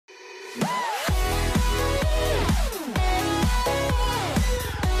Hey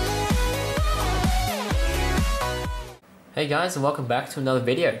guys, and welcome back to another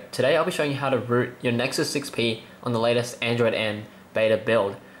video. Today I'll be showing you how to root your Nexus 6P on the latest Android N beta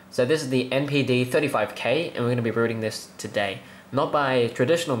build. So this is the NPD90G and we're going to be rooting this today. Not by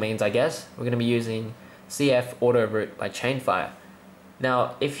traditional means, I guess. We're going to be using CF Auto Root by Chainfire.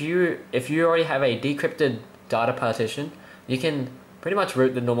 Now if you already have a decrypted data partition, you can pretty much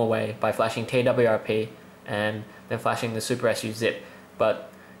root the normal way by flashing TWRP and then flashing the Super SU zip.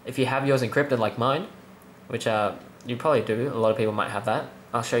 But if you have yours encrypted like mine, which you probably do, a lot of people might have that,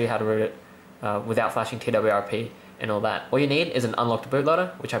 I'll show you how to root it without flashing TWRP and all that. All you need is an unlocked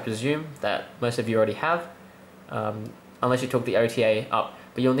bootloader, which I presume that most of you already have, unless you took the OTA up,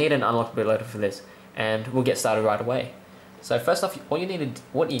 but you'll need an unlocked bootloader for this, and we'll get started right away. So first off, what you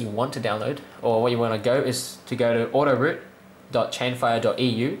want to download, or what you want to go, is to go to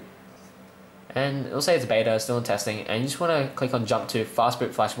autoroot.chainfire.eu, and it'll say it's beta, still in testing, and you just want to click on jump to fastboot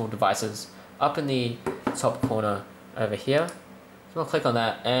flashable devices up in the top corner over here. So we'll click on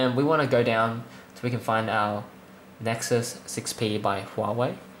that, and we want to go down so we can find our Nexus 6P by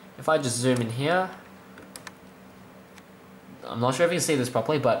Huawei. If I just zoom in here, I'm not sure if you can see this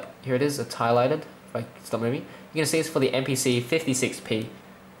properly, but here it is, it's highlighted. If I stop moving, you can see it's for the MPC 56P,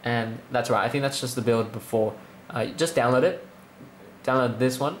 and that's right, I think that's just the build before. Just download it, download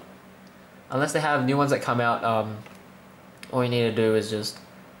this one. Unless they have new ones that come out, all you need to do is just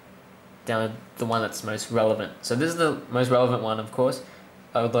download the one that's most relevant. So this is the most relevant one, of course,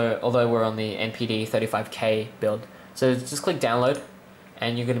 although we're on the NPD90G build. So just click download,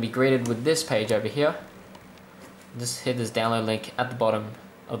 and you're going to be greeted with this page over here. Just hit this download link at the bottom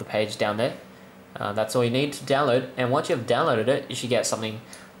of the page down there. That's all you need to download, and once you've downloaded it, you should get something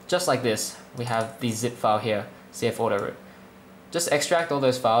just like this. We have the zip file here, CF Auto Root. Just extract all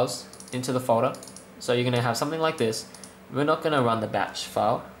those files into the folder. So you're going to have something like this. We're not going to run the batch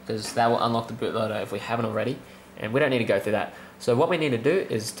file because that will unlock the bootloader if we haven't already, and we don't need to go through that. So what we need to do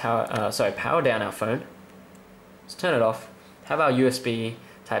is power down our phone. Let's turn it off. Have our USB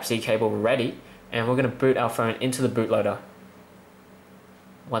Type-C cable ready, and we're going to boot our phone into the bootloader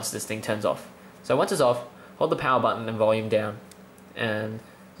once this thing turns off. So once it's off, hold the power button and volume down, and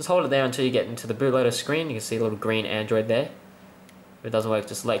just hold it there until you get into the bootloader screen. You can see a little green Android there. If it doesn't work,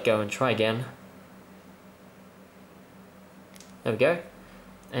 just let go and try again. There we go.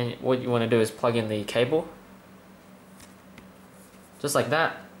 And what you want to do is plug in the cable, just like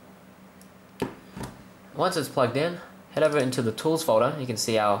that. Once it's plugged in, head over into the tools folder. You can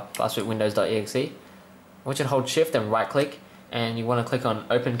see our fastboot-windows.exe. I want you to hold shift and right click, and you want to click on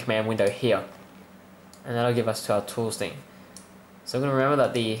open command window here, and that'll give us to our tools thing. So we're going to remember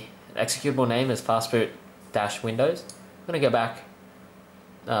that the executable name is fastboot-windows. We're going to go back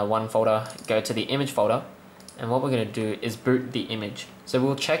one folder, go to the image folder, and what we're going to do is boot the image. So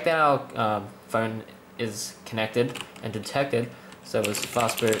we'll check that our phone is connected and detected. So it was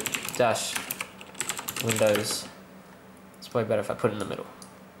fastboot-windows. It's probably better if I put it in the middle.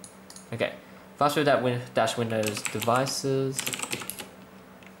 Okay, fastboot-windows devices.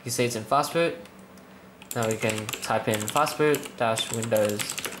 You can see it's in fastboot. Now we can type in fastboot-windows,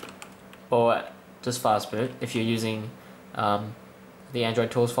 or just fastboot if you're using the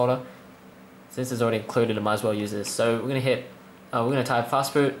Android tools folder. Since it's already included, I might as well use this. So we're gonna type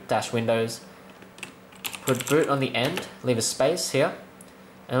fastboot-windows, put boot on the end, leave a space here,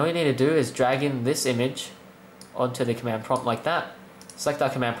 and all you need to do is drag in this image onto the command prompt like that. Select our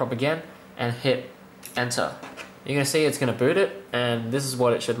command prompt again and hit enter. You're gonna see it's gonna boot it, and this is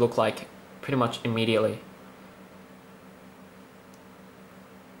what it should look like pretty much immediately.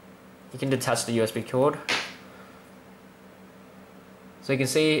 You can detach the USB cord. So you can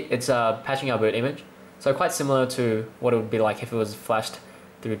see it's patching our boot image. So quite similar to what it would be like if it was flashed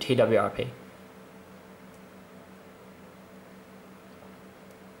through TWRP.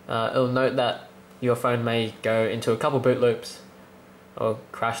 It'll note that your phone may go into a couple boot loops or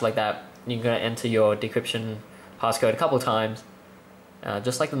crash like that. You're going to enter your decryption passcode a couple of times,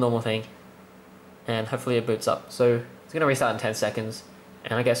 just like the normal thing, and hopefully it boots up. So it's going to restart in 10 seconds,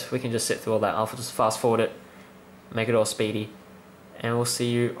 and I guess we can just sit through all that. I'll just fast forward it, make it all speedy, and we'll see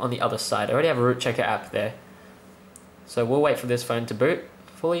you on the other side. I already have a root checker app there, so we'll wait for this phone to boot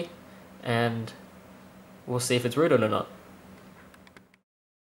fully, and we'll see if it's rooted or not.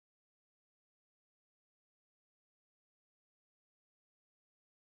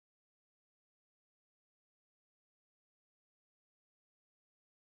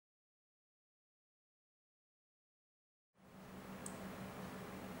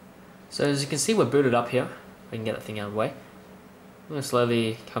 So as you can see, we're booted up here. We can get that thing out of the way. gonna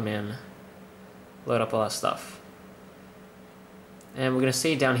slowly come in, load up all our stuff. And we're gonna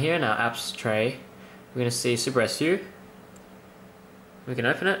see down here in our apps tray, we're gonna see Super SU. We can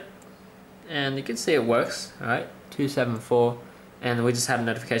open it, and you can see it works, alright, 274, and we just had a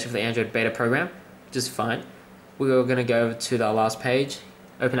notification for the Android beta program, which is fine. We're gonna go over to the last page,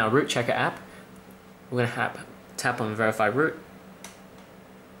 open our root checker app. We're gonna tap on verify root.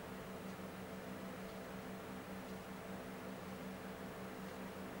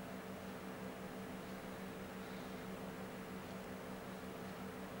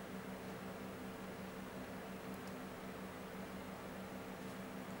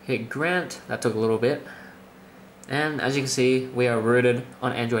 Hit grant, that took a little bit, and as you can see we are rooted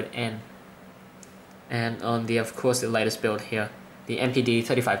on Android N, and on the of course the latest build here, the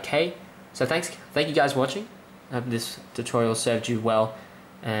NPD95G. So thank you guys for watching. I hope this tutorial served you well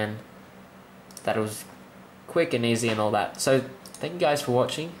and that it was quick and easy and all that. So thank you guys for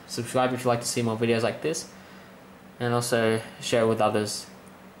watching. Subscribe if you'd like to see more videos like this, and also share with others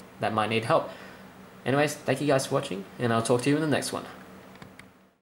that might need help. Anyways, thank you guys for watching, and I'll talk to you in the next one.